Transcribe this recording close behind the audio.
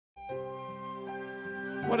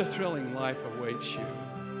What a thrilling life awaits you.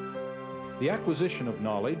 The acquisition of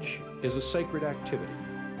knowledge is a sacred activity.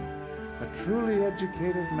 A truly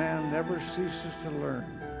educated man never ceases to learn.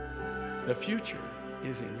 The future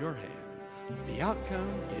is in your hands. The outcome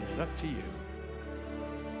is up to you.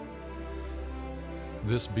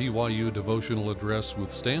 This BYU devotional address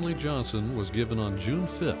with Stanley Johnson was given on June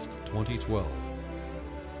 5th, 2012.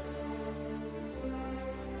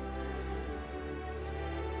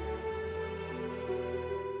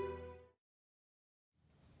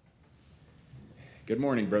 Good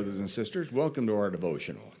morning, brothers and sisters. Welcome to our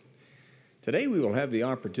devotional. Today we will have the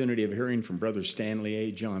opportunity of hearing from Brother Stanley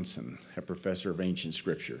A. Johnson, a professor of ancient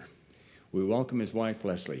scripture. We welcome his wife,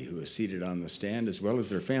 Leslie, who is seated on the stand, as well as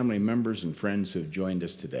their family members and friends who have joined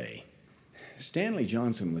us today. Stanley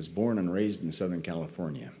Johnson was born and raised in Southern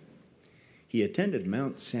California. He attended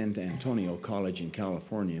Mount San Antonio College in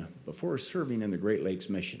California before serving in the Great Lakes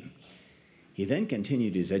Mission. He then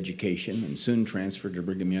continued his education and soon transferred to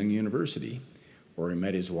Brigham Young University, where he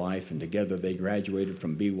met his wife, and together they graduated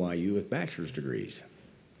from BYU with bachelor's degrees.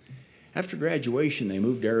 After graduation, they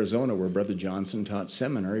moved to Arizona, where Brother Johnson taught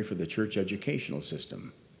seminary for the church educational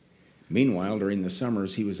system. Meanwhile, during the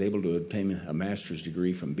summers, he was able to obtain a master's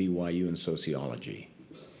degree from BYU in sociology.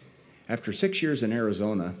 After 6 years in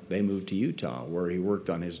Arizona, they moved to Utah, where he worked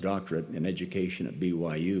on his doctorate in education at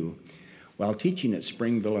BYU, while teaching at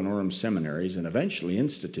Springville and Orem seminaries, and eventually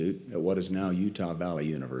Institute at what is now Utah Valley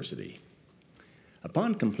University.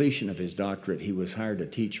 Upon completion of his doctorate, he was hired to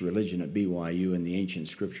teach religion at BYU in the Ancient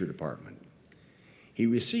Scripture Department. He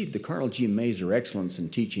received the Carl G. Mazur Excellence in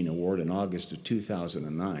Teaching Award in August of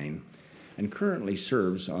 2009 and currently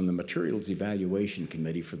serves on the Materials Evaluation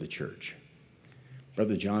Committee for the church.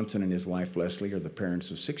 Brother Johnson and his wife Leslie are the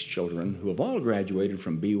parents of 6 children who have all graduated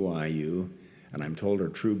from BYU, and I'm told are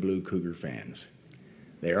true Blue Cougar fans.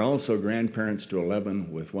 They are also grandparents to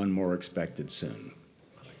 11, with one more expected soon.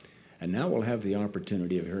 And now we'll have the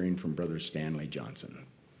opportunity of hearing from Brother Stanley Johnson.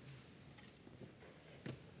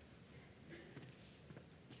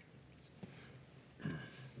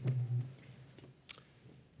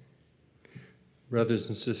 Brothers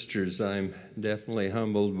and sisters, I'm definitely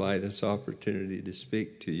humbled by this opportunity to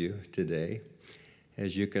speak to you today.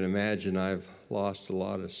 As you can imagine, I've lost a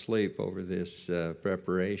lot of sleep over this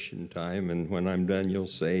preparation time, and when I'm done, you'll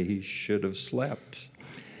say he should have slept.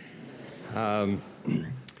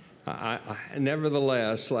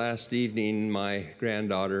 Nevertheless, last evening, my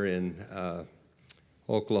granddaughter in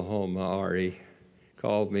Oklahoma, Ari,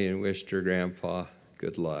 called me and wished her grandpa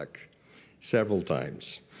good luck several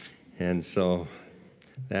times. And so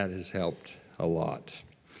that has helped a lot.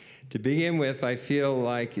 To begin with, I feel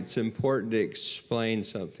like it's important to explain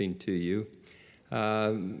something to you.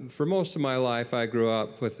 For most of my life, I grew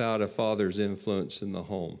up without a father's influence in the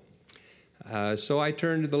home. So I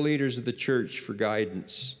turned to the leaders of the church for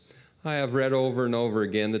guidance. I have read over and over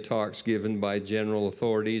again the talks given by general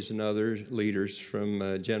authorities and other leaders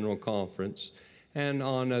from General Conference and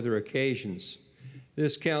on other occasions.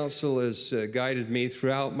 This counsel has guided me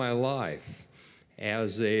throughout my life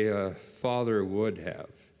as a father would have.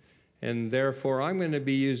 And therefore, I'm going to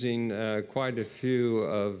be using quite a few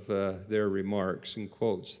of their remarks and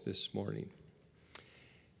quotes this morning.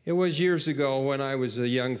 It was years ago when I was a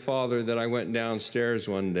young father that I went downstairs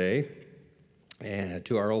one day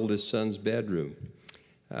to our oldest son's bedroom.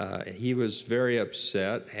 He was very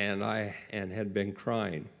upset and had been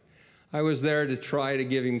crying. I was there to try to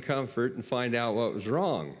give him comfort and find out what was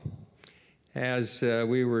wrong. As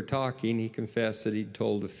we were talking, he confessed that he'd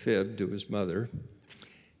told a fib to his mother.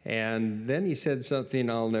 And then he said something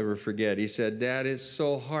I'll never forget. He said, "Dad, it's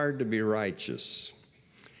so hard to be righteous."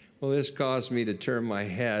 Well, this caused me to turn my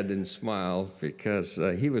head and smile because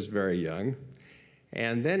he was very young.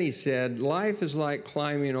 And then he said, "Life is like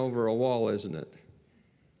climbing over a wall, isn't it?"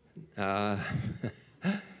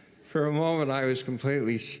 For a moment, I was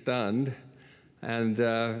completely stunned. And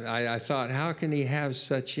I thought, how can he have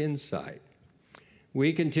such insight?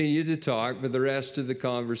 We continued to talk, but the rest of the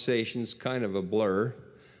conversation's kind of a blur.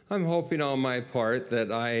 I'm hoping on my part that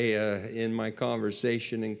I, in my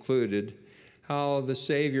conversation, included how the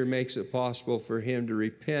Savior makes it possible for him to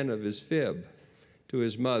repent of his fib to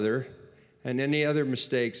his mother and any other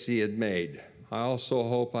mistakes he had made. I also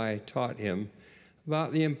hope I taught him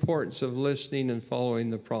about the importance of listening and following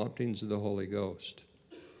the promptings of the Holy Ghost.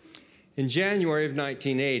 In January of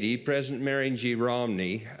 1980, President Marion G.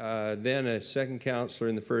 Romney, then a second counselor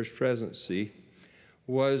in the First Presidency,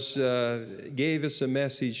 gave us a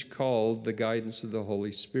message called The Guidance of the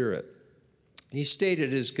Holy Spirit. He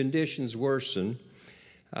stated, as conditions worsen,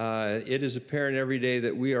 it is apparent every day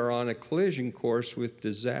that we are on a collision course with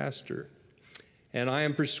disaster. and I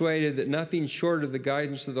am persuaded that nothing short of the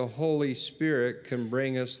guidance of the Holy Spirit can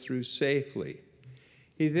bring us through safely.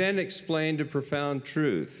 He then explained a profound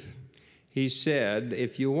truth. He said,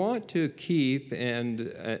 if you want to keep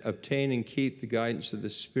and obtain and keep the guidance of the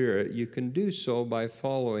Spirit, you can do so by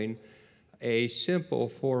following a simple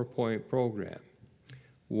 4-point program.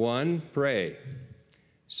 1, pray.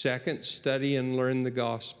 2nd, study and learn the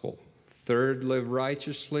gospel. 3rd, live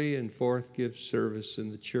righteously. And 4th, give service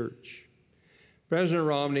in the church. President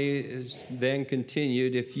Romney then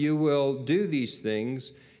continued, if you will do these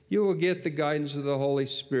things, you will get the guidance of the Holy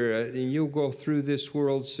Spirit, and you'll go through this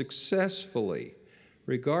world successfully,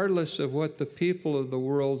 regardless of what the people of the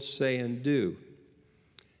world say and do.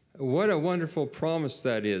 What a wonderful promise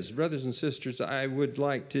that is. Brothers and sisters, I would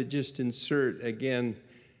like to just insert again,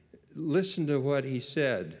 listen to what he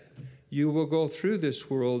said. You will go through this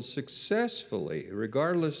world successfully,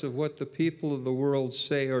 regardless of what the people of the world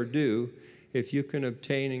say or do, if you can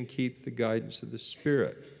obtain and keep the guidance of the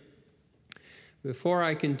Spirit. Before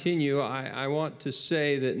I continue, I want to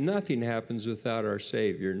say that nothing happens without our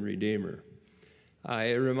Savior and Redeemer.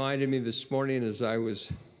 It reminded me this morning as I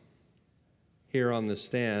was here on the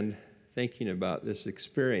stand thinking about this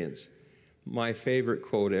experience, my favorite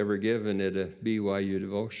quote ever given at a BYU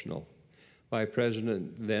devotional by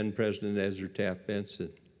then President Ezra Taft Benson.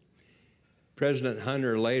 President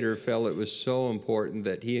Hunter later felt it was so important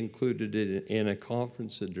that he included it in a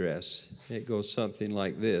conference address. It goes something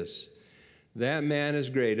like this. That man is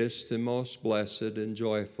greatest and most blessed and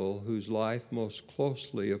joyful, whose life most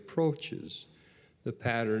closely approaches the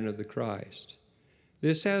pattern of the Christ.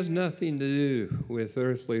 This has nothing to do with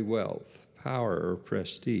earthly wealth, power, or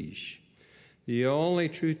prestige. The only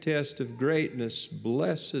true test of greatness,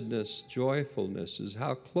 blessedness, joyfulness is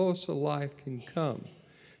how close a life can come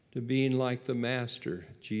to being like the Master,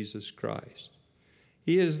 Jesus Christ.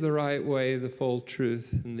 He is the right way, the full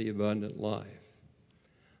truth, and the abundant life.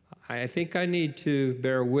 I think I need to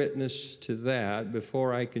bear witness to that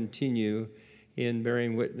before I continue in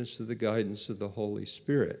bearing witness to the guidance of the Holy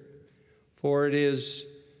Spirit. For it is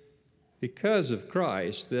because of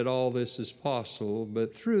Christ that all this is possible,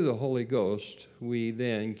 but through the Holy Ghost, we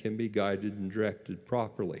then can be guided and directed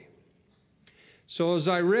properly. So as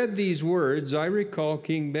I read these words, I recall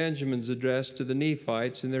King Benjamin's address to the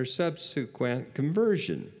Nephites and their subsequent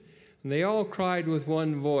conversion. And they all cried with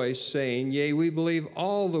one voice, saying, Yea, we believe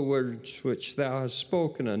all the words which thou hast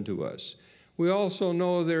spoken unto us. We also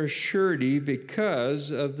know their surety because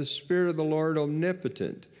of the Spirit of the Lord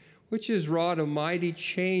omnipotent, which has wrought a mighty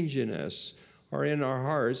change in us, or in our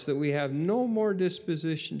hearts, that we have no more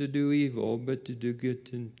disposition to do evil, but to do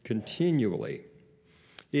good continually.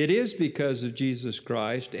 It is because of Jesus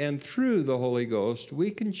Christ and through the Holy Ghost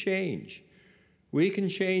we can change. We can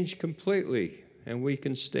change completely, and we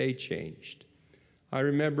can stay changed. I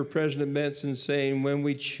remember President Benson saying, when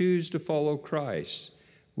we choose to follow Christ,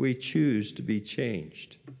 we choose to be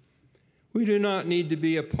changed. We do not need to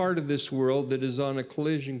be a part of this world that is on a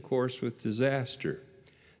collision course with disaster.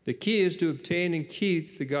 The key is to obtain and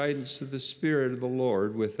keep the guidance of the Spirit of the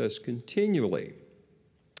Lord with us continually.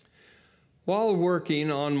 While working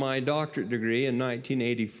on my doctorate degree in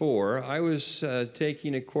 1984, I was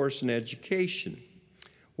taking a course in education.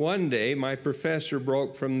 One day, my professor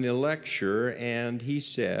broke from the lecture and he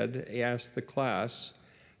asked the class,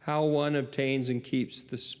 how one obtains and keeps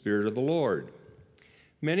the Spirit of the Lord.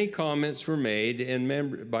 Many comments were made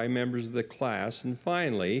by members of the class, and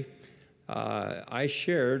finally, I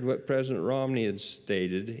shared what President Romney had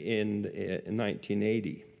stated in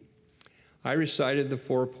 1980. I recited the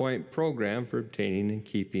 4-point program for obtaining and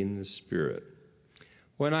keeping the Spirit.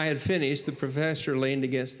 When I had finished, the professor leaned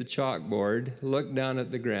against the chalkboard, looked down at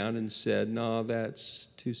the ground, and said, No, that's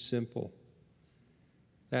too simple.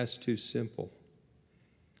 That's too simple.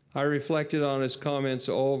 I reflected on his comments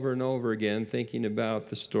over and over again, thinking about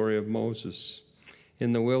the story of Moses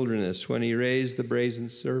in the wilderness when he raised the brazen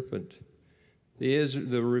serpent.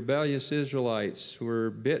 The rebellious Israelites were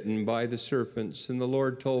bitten by the serpents, and the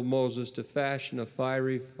Lord told Moses to fashion a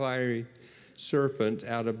fiery serpent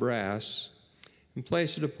out of brass and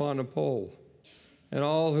place it upon a pole, and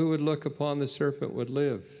all who would look upon the serpent would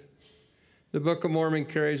live. The Book of Mormon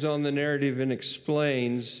carries on the narrative and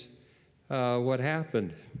explains what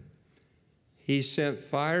happened. He sent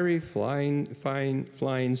fiery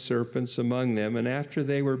flying serpents among them, and after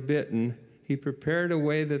they were bitten, he prepared a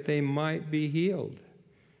way that they might be healed.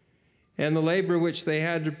 And the labor which they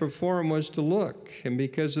had to perform was to look. And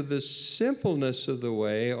because of the simpleness of the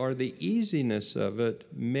way, or the easiness of it,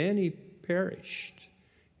 many perished.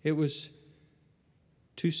 It was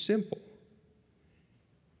too simple.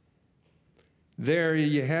 There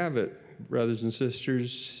you have it, brothers and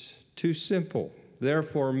sisters, too simple.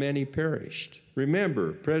 Therefore, many perished.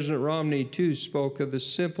 Remember, President Romney, too, spoke of the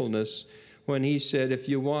simpleness when he said, if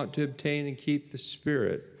you want to obtain and keep the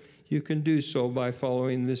Spirit, you can do so by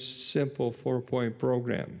following this simple 4-point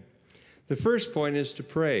program. The first point is to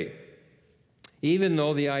pray. Even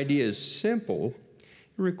though the idea is simple,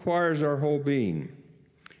 it requires our whole being.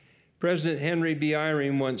 President Henry B.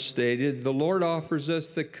 Eyring once stated, the Lord offers us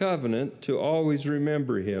the covenant to always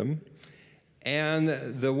remember Him and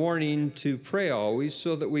the warning to pray always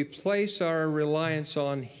so that we place our reliance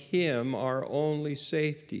on Him, our only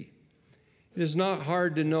safety. It is not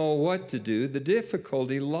hard to know what to do. The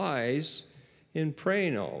difficulty lies in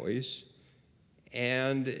praying always,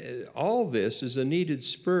 and all this is a needed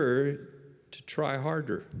spur to try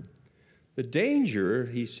harder. The danger,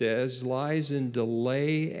 he says, lies in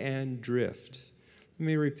delay and drift. Let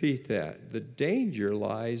me repeat that. The danger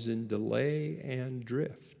lies in delay and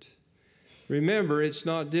drift. Remember, it's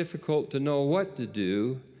not difficult to know what to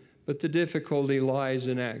do, but the difficulty lies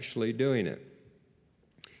in actually doing it.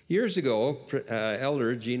 Years ago,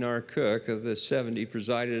 Elder Gene R. Cook of the 70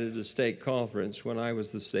 presided at a stake conference when I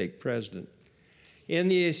was the stake president. In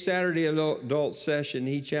the Saturday adult session,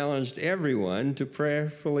 he challenged everyone to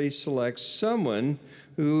prayerfully select someone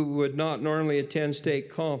who would not normally attend stake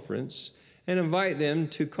conference and invite them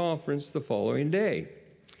to conference the following day.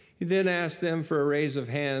 He then asked them for a raise of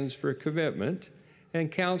hands for commitment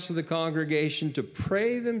and counseled the congregation to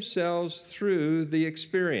pray themselves through the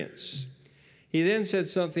experience. He then said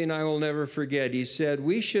something I will never forget. He said,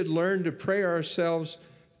 we should learn to pray ourselves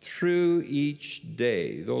through each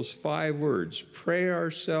day. Those 5 words, pray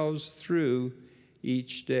ourselves through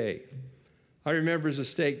each day. I remember as a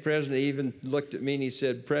stake president, he even looked at me and he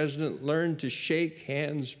said, President, learn to shake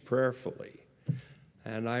hands prayerfully.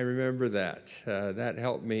 And I remember that. That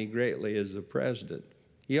helped me greatly as a president.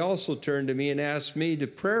 He also turned to me and asked me to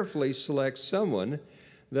prayerfully select someone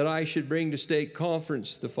that I should bring to stake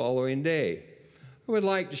conference the following day. I would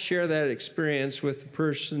like to share that experience with the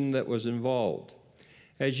person that was involved.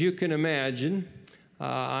 As you can imagine,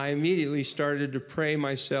 I immediately started to pray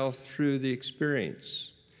myself through the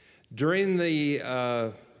experience. During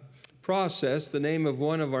the process, the name of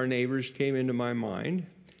one of our neighbors came into my mind.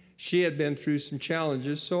 She had been through some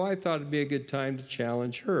challenges, so I thought it'd be a good time to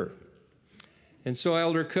challenge her. And so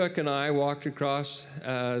Elder Cook and I walked across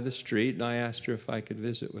the street, and I asked her if I could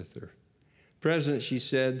visit with her. President, she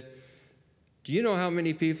said, do you know how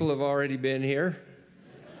many people have already been here?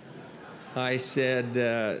 I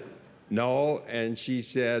said, no, and she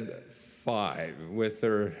said, 5, with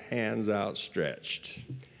her hands outstretched.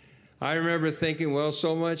 I remember thinking, well,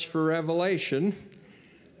 so much for revelation,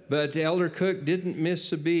 but Elder Cook didn't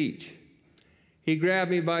miss a beat. He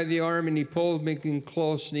grabbed me by the arm and he pulled me in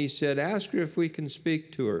close and he said, ask her if we can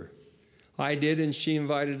speak to her. I did, and she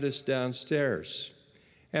invited us downstairs.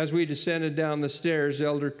 As we descended down the stairs,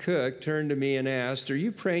 Elder Cook turned to me and asked, are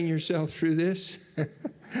you praying yourself through this?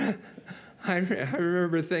 I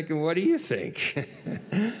remember thinking, what do you think?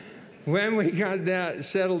 When we got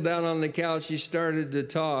settled down on the couch, he started to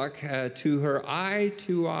talk to her eye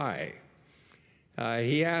to eye.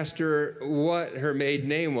 He asked her what her maiden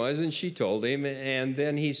name was, and she told him. And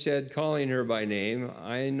then he said, calling her by name,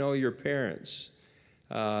 I know your parents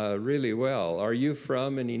really well. Are you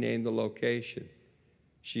from? And he named the location.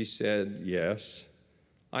 She said, yes.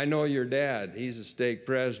 I know your dad. He's a stake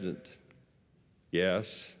president.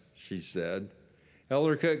 Yes, she said.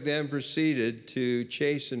 Elder Cook then proceeded to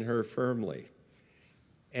chasten her firmly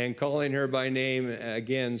and calling her by name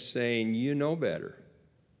again, saying, you know better.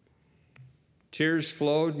 Tears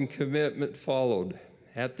flowed and commitment followed.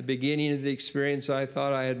 At the beginning of the experience, I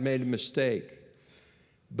thought I had made a mistake,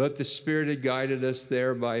 but the Spirit had guided us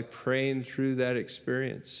there by praying through that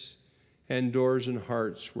experience, and doors and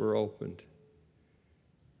hearts were opened.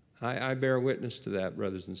 I bear witness to that,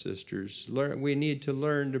 brothers and sisters. We need to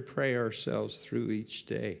learn to pray ourselves through each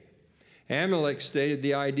day. Amalek stated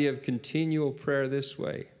the idea of continual prayer this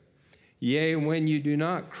way. Yea, when you do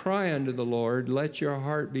not cry unto the Lord, let your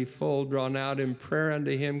heart be full, drawn out in prayer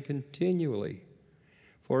unto Him continually,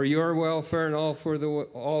 for your welfare and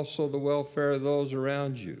also the welfare of those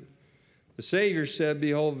around you. The Savior said,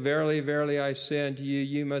 behold, verily, verily, I say unto you,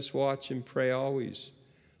 you must watch and pray always,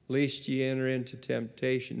 lest ye enter into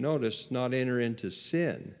temptation. Notice, not enter into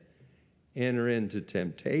sin, enter into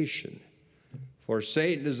temptation. For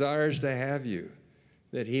Satan desires to have you,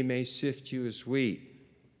 that he may sift you as wheat.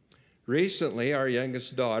 Recently, our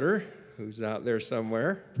youngest daughter, who's out there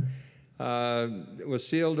somewhere, was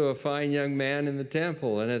sealed to a fine young man in the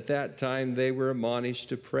temple, and at that time they were admonished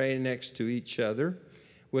to pray next to each other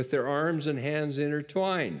with their arms and hands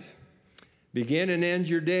intertwined. Begin and end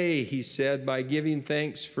your day, he said, by giving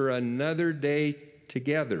thanks for another day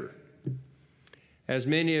together. As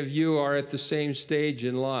many of you are at the same stage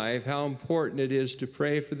in life, how important it is to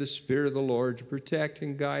pray for the Spirit of the Lord to protect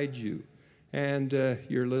and guide you and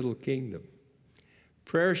your little kingdom.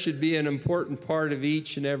 Prayer should be an important part of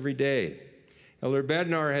each and every day. Elder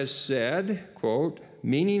Bednar has said, quote,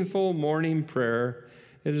 meaningful morning prayer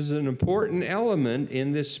is an important element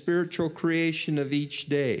in this spiritual creation of each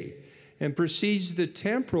day and precedes the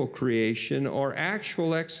temporal creation or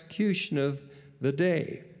actual execution of the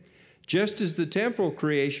day. Just as the temporal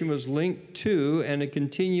creation was linked to and a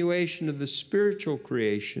continuation of the spiritual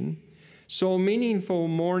creation, so meaningful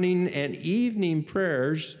morning and evening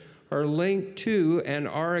prayers are linked to and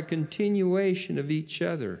are a continuation of each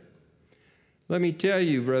other. Let me tell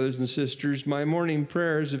you, brothers and sisters, my morning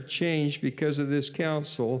prayers have changed because of this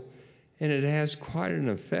counsel, and it has quite an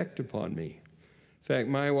effect upon me. In fact,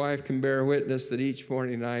 my wife can bear witness that each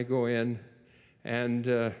morning I go in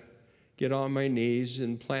and get on my knees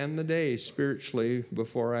and plan the day spiritually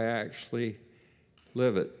before I actually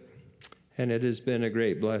live it. And it has been a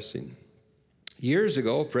great blessing. Years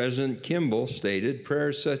ago, President Kimball stated, prayer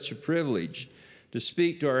is such a privilege to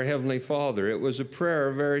speak to our Heavenly Father. It was a prayer,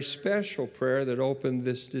 a very special prayer that opened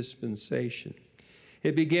this dispensation.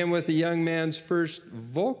 It began with a young man's first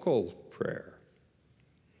vocal prayer.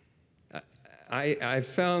 I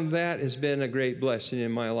found that has been a great blessing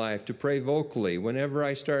in my life, to pray vocally. Whenever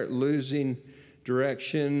I start losing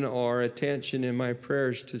direction or attention in my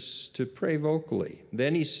prayers, to pray vocally.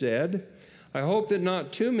 Then he said, I hope that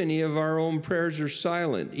not too many of our own prayers are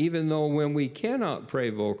silent, even though when we cannot pray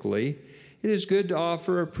vocally, it is good to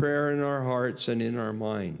offer a prayer in our hearts and in our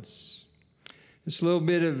minds. This little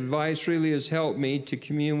bit of advice really has helped me to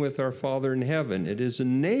commune with our Father in heaven. It has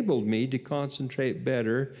enabled me to concentrate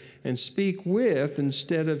better and speak with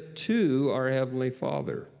instead of to our Heavenly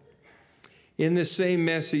Father. In this same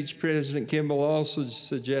message, President Kimball also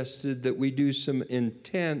suggested that we do some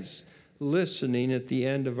intense listening at the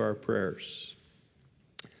end of our prayers.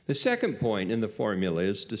 The second point in the formula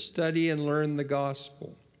is to study and learn the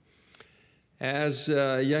gospel. As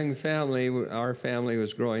a young family, our family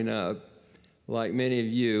was growing up, like many of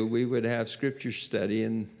you, we would have scripture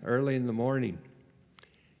study early in the morning.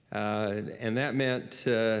 And that meant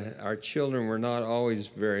our children were not always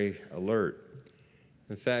very alert.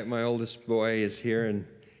 In fact, my oldest boy is here, and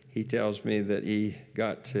he tells me that he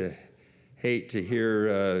got to hate to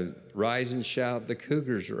hear Rise and Shout, the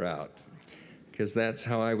Cougars are out, because that's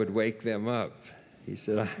how I would wake them up. He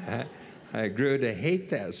said, I grew to hate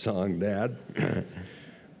that song, Dad.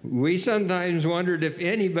 We sometimes wondered if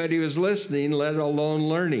anybody was listening, let alone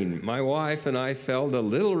learning. My wife and I felt a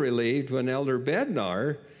little relieved when Elder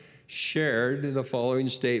Bednar shared the following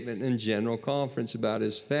statement in General Conference about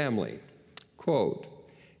his family. Quote,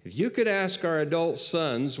 if you could ask our adult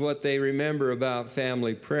sons what they remember about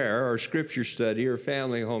family prayer or scripture study or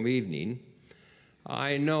family home evening,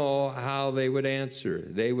 I know how they would answer.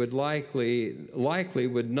 They would likely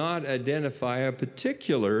would not identify a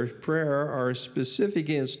particular prayer or a specific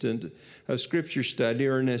instant of scripture study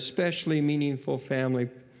or an especially meaningful family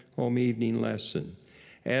home evening lesson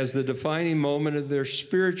as the defining moment of their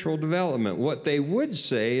spiritual development. What they would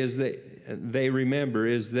say is that they remember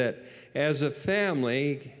is that as a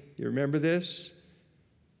family, you remember this?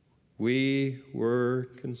 We were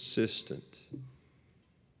consistent.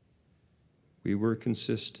 We were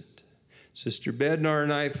consistent. Sister Bednar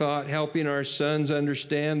and I thought helping our sons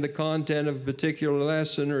understand the content of a particular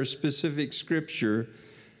lesson or a specific scripture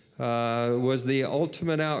was the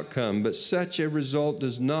ultimate outcome, but such a result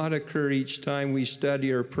does not occur each time we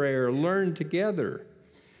study or pray or learn together.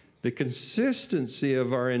 The consistency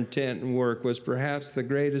of our intent and work was perhaps the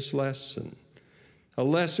greatest lesson, a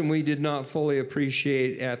lesson we did not fully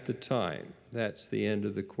appreciate at the time. That's the end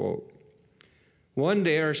of the quote. One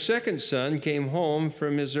day, our second son came home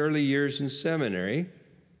from his early years in seminary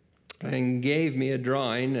and gave me a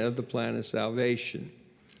drawing of the plan of salvation.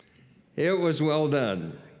 It was well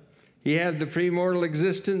done. He had the premortal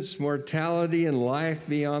existence, mortality, and life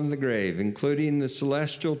beyond the grave, including the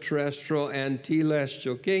celestial, terrestrial, and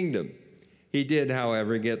telestial kingdom. He did,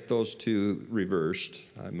 however, get those two reversed,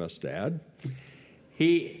 I must add.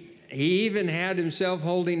 He even had himself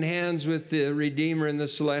holding hands with the Redeemer in the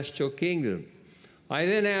celestial kingdom. I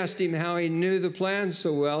then asked him how he knew the plan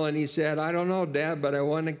so well, and he said, I don't know, Dad, but I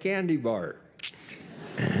won a candy bar.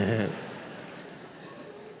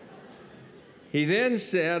 He then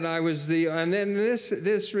said and then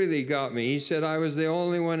this really got me. He said, I was the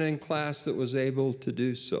only one in class that was able to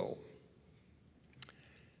do so.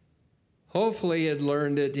 hopefully had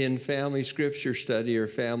learned it in family scripture study or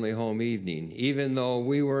family home evening, even though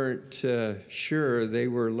we weren't sure they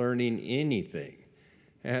were learning anything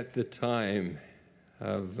at the time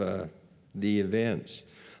of the events.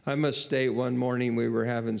 I must state, one morning we were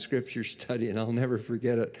having scripture study, and I'll never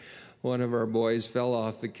forget it. One of our boys fell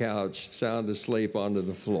off the couch, sound asleep onto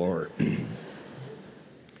the floor.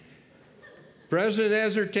 President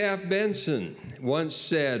Ezra Taft Benson once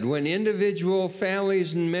said, when individual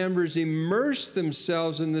families and members immerse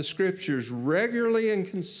themselves in the scriptures regularly and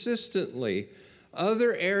consistently,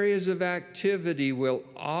 other areas of activity will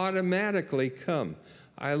automatically come.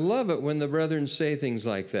 I love it when the brethren say things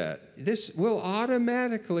like that. This will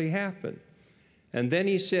automatically happen. And then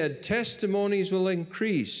he said, testimonies will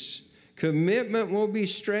increase, commitment will be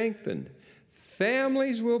strengthened,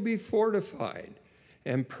 families will be fortified,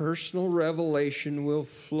 and personal revelation will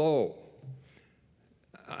flow.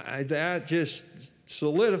 That just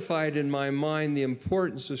solidified in my mind the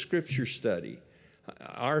importance of scripture study.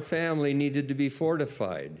 Our family needed to be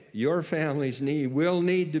fortified. Your families will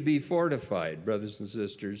need to be fortified, brothers and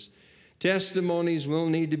sisters. Testimonies will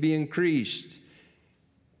need to be increased.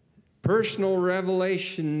 Personal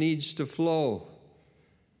revelation needs to flow.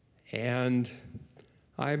 And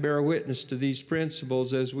I bear witness to these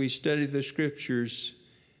principles as we study the scriptures.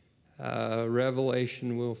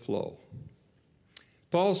 Revelation will flow.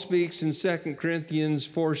 Paul speaks in 2 Corinthians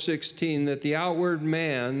 4:16 that the outward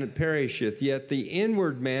man perisheth, yet the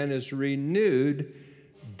inward man is renewed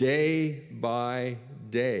day by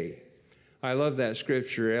day. I love that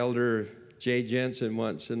scripture. Elder Jay Jensen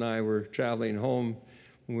once and I were traveling home.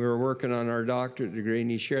 We were working on our doctorate degree,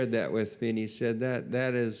 and he shared that with me, and he said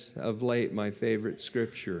that is of late my favorite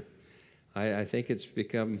scripture. I think it's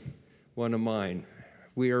become one of mine.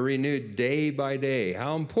 We are renewed day by day.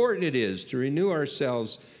 How important it is to renew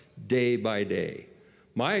ourselves day by day.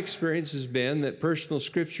 My experience has been that personal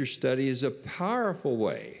scripture study is a powerful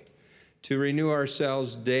way to renew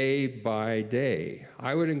ourselves day by day.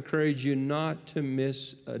 I would encourage you not to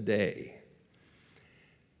miss a day.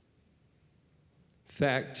 In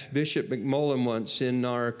fact, Bishop McMullen once in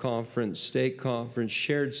our stake conference,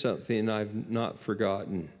 shared something I've not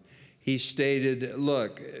forgotten. He stated,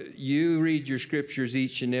 look, you read your scriptures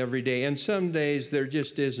each and every day, and some days there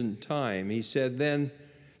just isn't time. He said, then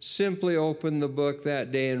simply open the book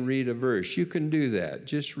that day and read a verse. You can do that.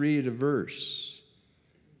 Just read a verse.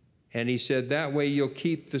 And he said, that way you'll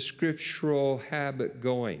keep the scriptural habit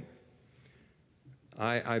going.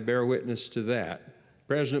 I bear witness to that.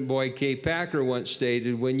 President Boyd K. Packer once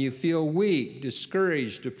stated, when you feel weak,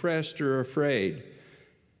 discouraged, depressed, or afraid,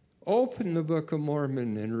 open the Book of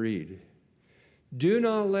Mormon and read. Do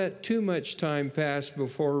not let too much time pass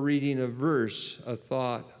before reading a verse, a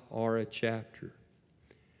thought, or a chapter.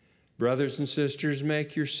 Brothers and sisters,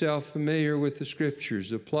 make yourself familiar with the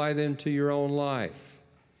scriptures. Apply them to your own life.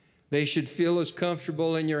 They should feel as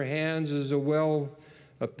comfortable in your hands as a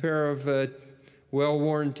pair of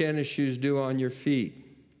well-worn tennis shoes do on your feet.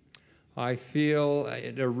 I feel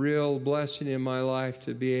it a real blessing in my life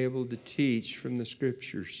to be able to teach from the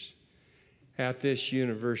scriptures at this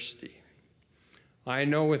university. I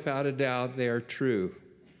know without a doubt they are true.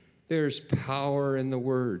 There's power in the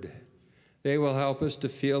Word. They will help us to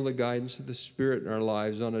feel the guidance of the Spirit in our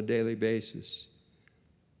lives on a daily basis.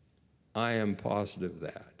 I am positive of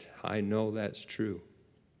that. I know that's true.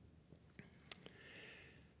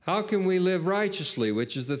 How can we live righteously,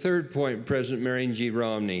 which is the third point President Marion G.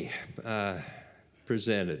 Romney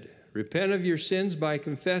presented. Repent of your sins by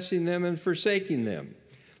confessing them and forsaking them.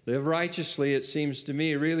 Live righteously, it seems to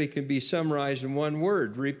me, really can be summarized in one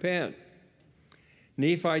word, repent.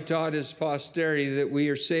 Nephi taught his posterity that we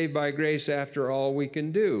are saved by grace after all we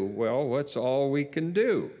can do. Well, what's all we can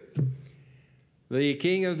do? The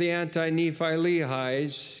king of the anti-Nephi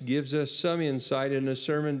Lehis gives us some insight in a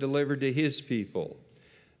sermon delivered to his people.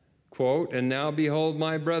 Quote, and now behold,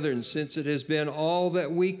 my brethren, since it has been all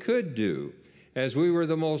that we could do, as we were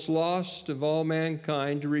the most lost of all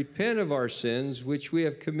mankind, to repent of our sins which we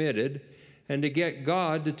have committed, and to get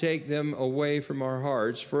God to take them away from our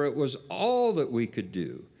hearts, for it was all that we could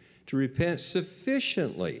do, to repent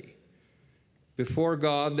sufficiently before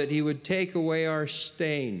God that he would take away our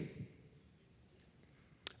stain.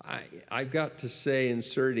 I've got to say,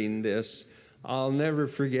 inserting this, I'll never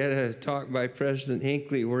forget a talk by President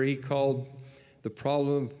Hinckley where he called the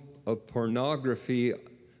problem of pornography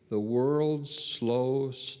the world's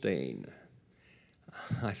slow stain.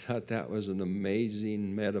 I thought that was an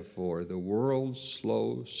amazing metaphor, the world's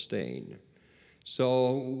slow stain.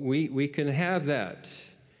 So we can have that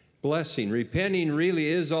blessing. Repenting really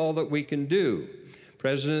is all that we can do.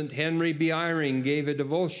 President Henry B. Eyring gave a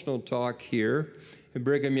devotional talk here at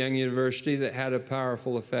Brigham Young University that had a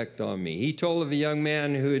powerful effect on me. He told of a young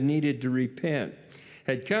man who had needed to repent,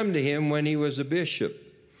 had come to him when he was a bishop.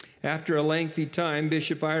 After a lengthy time,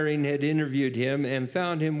 Bishop Eyring had interviewed him and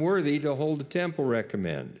found him worthy to hold a temple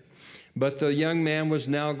recommend. But the young man was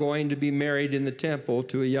now going to be married in the temple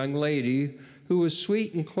to a young lady who was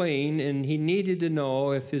sweet and clean, and he needed to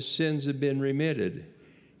know if his sins had been remitted,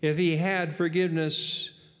 if he had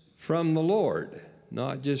forgiveness from the Lord,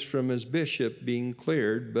 not just from his bishop being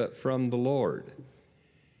cleared, but from the Lord.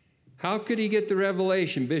 How could he get the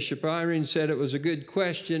revelation? Bishop Eyring said it was a good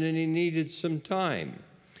question and he needed some time.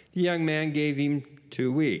 The young man gave him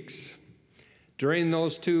 2 weeks. During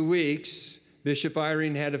those 2 weeks, Bishop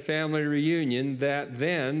Eyring had a family reunion that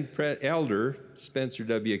then Elder Spencer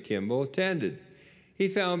W. Kimball attended. He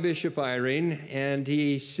found Bishop Eyring and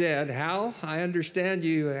he said, "Hal, I understand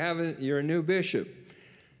you're a new bishop.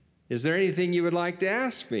 Is there anything you would like to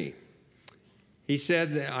ask me?" I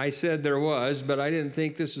said there was, but I didn't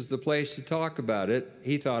think this is the place to talk about it.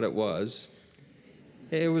 He thought it was.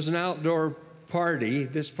 It was an outdoor party.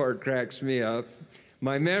 This part cracks me up.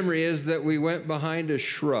 My memory is that we went behind a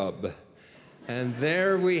shrub, and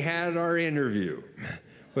there we had our interview.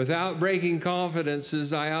 Without breaking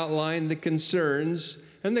confidences, I outlined the concerns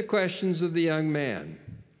and the questions of the young man.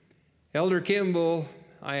 Elder Kimball,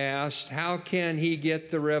 I asked, how can he get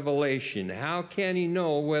the revelation? How can he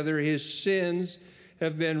know whether his sins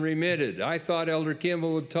have been remitted? I thought Elder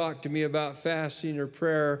Kimball would talk to me about fasting or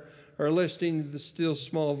prayer or listening to the still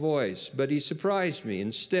small voice, but he surprised me.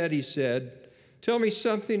 Instead, he said, "Tell me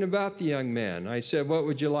something about the young man." I said, "What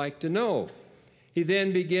would you like to know?" He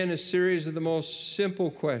then began a series of the most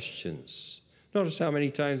simple questions. Notice how many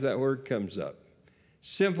times that word comes up.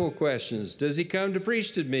 Simple questions. Does he come to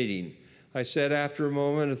priesthood meeting? I said after a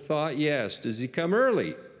moment of thought, yes. Does he come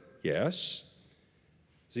early? Yes.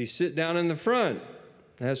 Does he sit down in the front?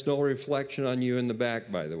 That's no reflection on you in the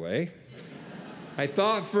back, by the way. I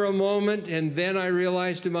thought for a moment, and then I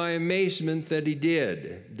realized to my amazement that he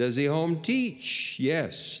did. Does he home teach?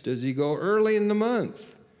 Yes. Does he go early in the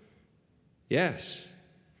month? Yes.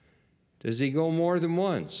 Does he go more than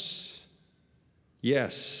once?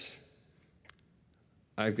 Yes.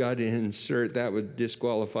 I've got to insert, that would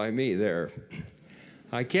disqualify me there.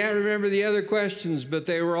 I can't remember the other questions, but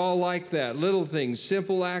they were all like that. Little things,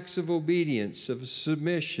 simple acts of obedience, of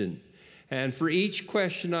submission. And for each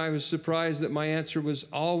question, I was surprised that my answer was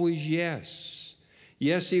always yes.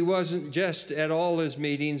 Yes, he wasn't just at all his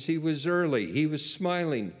meetings. He was early. He was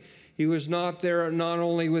smiling. He was not there not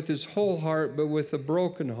only with his whole heart, but with a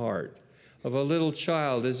broken heart of a little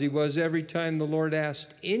child, as he was every time the Lord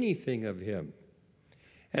asked anything of him.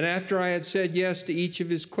 And after I had said yes to each of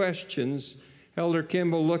his questions, Elder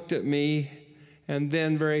Kimball looked at me and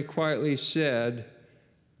then very quietly said,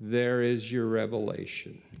 "There is your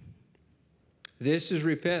revelation." This is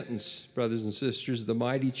repentance, brothers and sisters, the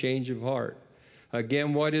mighty change of heart.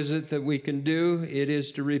 Again, what is it that we can do? It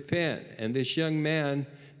is to repent. And this young man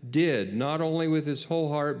did, not only with his whole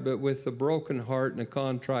heart, but with a broken heart and a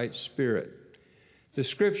contrite spirit. The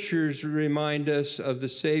scriptures remind us of the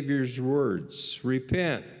Savior's words,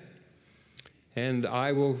 "Repent, and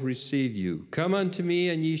I will receive you. Come unto me,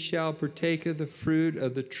 and ye shall partake of the fruit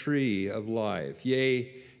of the tree of life. Yea,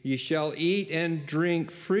 ye shall eat and drink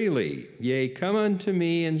freely. Yea, come unto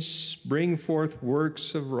me, and bring forth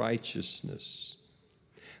works of righteousness."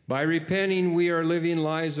 By repenting, we are living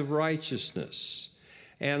lives of righteousness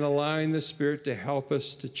and allowing the Spirit to help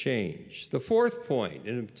us to change. The fourth point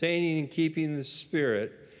in obtaining and keeping the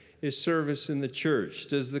Spirit is service in the church.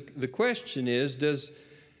 The question is, does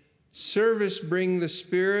service bring the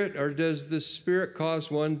Spirit, or does the Spirit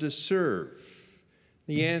cause one to serve?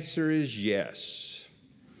 The answer is yes.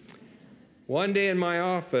 One day in my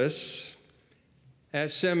office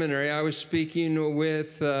at seminary, I was speaking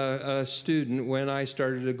with a student when I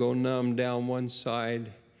started to go numb down one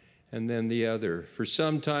side and then the other. For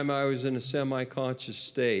some time, I was in a semi-conscious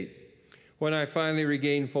state. When I finally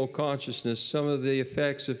regained full consciousness, some of the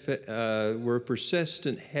effects were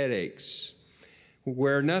persistent headaches,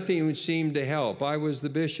 where nothing seemed to help. I was the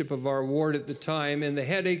bishop of our ward at the time, and the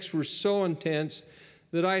headaches were so intense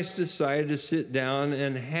that I decided to sit down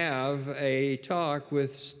and have a talk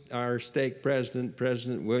with our stake president,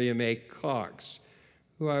 President William A. Cox,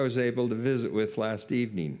 who I was able to visit with last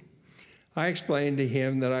evening. I explained to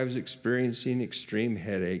him that I was experiencing extreme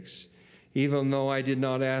headaches. Even though I did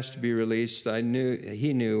not ask to be released,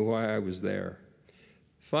 he knew why I was there.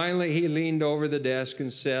 Finally, he leaned over the desk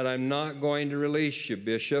and said, "I'm not going to release you,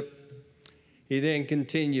 Bishop." He then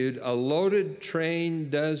continued, "A loaded train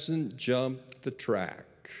doesn't jump the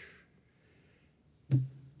track."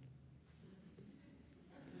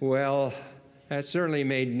 Well, that certainly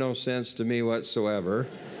made no sense to me whatsoever.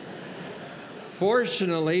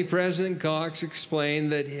 Fortunately, President Cox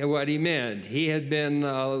explained that what he meant. He had been,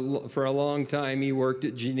 for a long time, he worked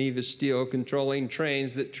at Geneva Steel, controlling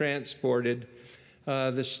trains that transported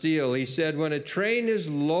the steel. He said, when a train is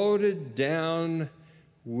loaded down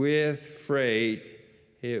with freight,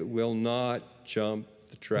 it will not jump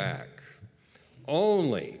the track.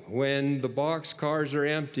 Only when the boxcars are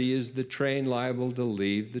empty is the train liable to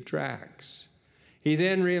leave the tracks. He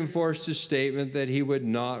then reinforced his statement that he would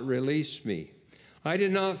not release me. I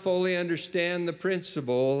did not fully understand the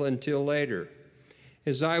principle until later.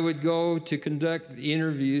 As I would go to conduct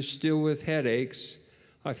interviews still with headaches,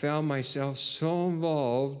 I found myself so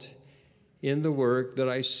involved in the work that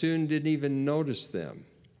I soon didn't even notice them.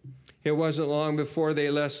 It wasn't long before they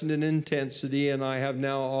lessened in intensity, and I have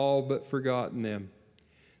now all but forgotten them.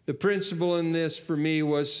 The principle in this for me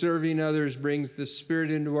was serving others brings the Spirit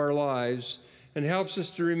into our lives and helps us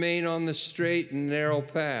to remain on the straight and narrow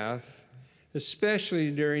path, especially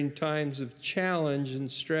during times of challenge and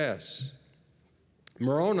stress.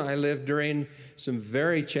 Moroni lived during some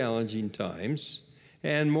very challenging times,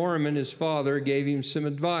 and Mormon, his father, gave him some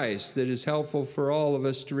advice that is helpful for all of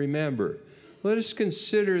us to remember. Let us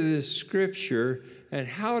consider this scripture and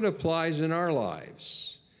how it applies in our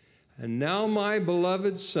lives. And now, my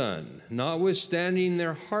beloved son, notwithstanding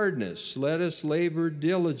their hardness, let us labor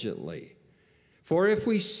diligently. For if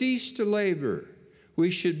we cease to labor,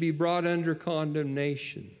 we should be brought under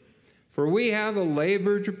condemnation. For we have a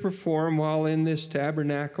labor to perform while in this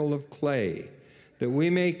tabernacle of clay, that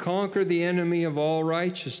we may conquer the enemy of all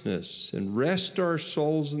righteousness and rest our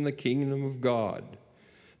souls in the kingdom of God.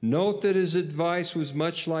 Note that his advice was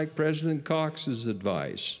much like President Cox's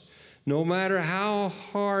advice. No matter how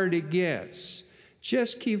hard it gets,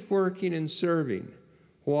 just keep working and serving.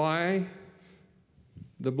 Why?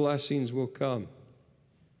 The blessings will come.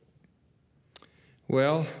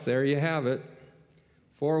 Well, there you have it.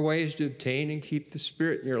 4 ways to obtain and keep the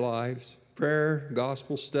Spirit in your lives: prayer,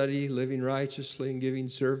 gospel study, living righteously, and giving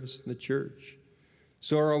service in the church.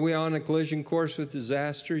 So are we on a collision course with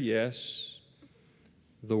disaster? Yes,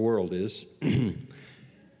 the world is.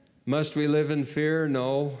 Must we live in fear?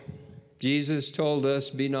 No. Jesus told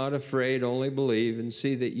us, be not afraid, only believe, and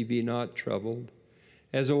see that ye be not troubled.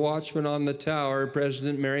 As a watchman on the tower,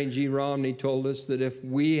 President Marion G. Romney told us that if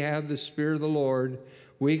we have the Spirit of the Lord,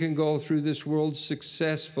 we can go through this world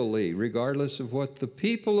successfully, regardless of what the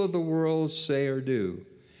people of the world say or do.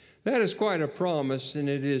 That is quite a promise, and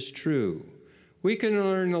it is true. We can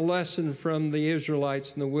learn a lesson from the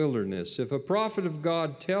Israelites in the wilderness. If a prophet of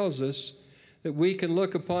God tells us that we can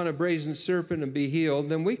look upon a brazen serpent and be healed,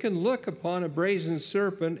 then we can look upon a brazen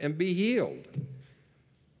serpent and be healed.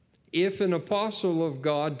 If an apostle of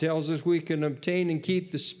God tells us we can obtain and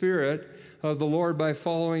keep the Spirit of the Lord by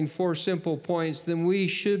following 4 simple points, then we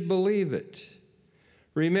should believe it.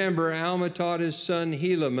 Remember, Alma taught his son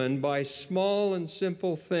Helaman, by small and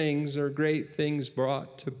simple things are great things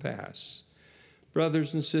brought to pass.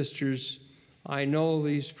 Brothers and sisters, I know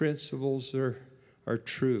these principles are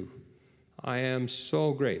true. I am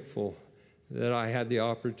so grateful that I had the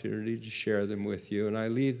opportunity to share them with you, and I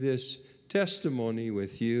leave this testimony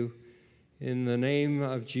with you in the name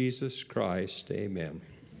of Jesus Christ. Amen.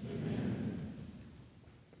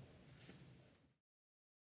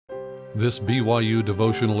 This BYU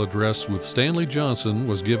devotional address with Stanley Johnson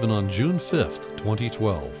was given on June 5th,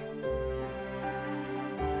 2012.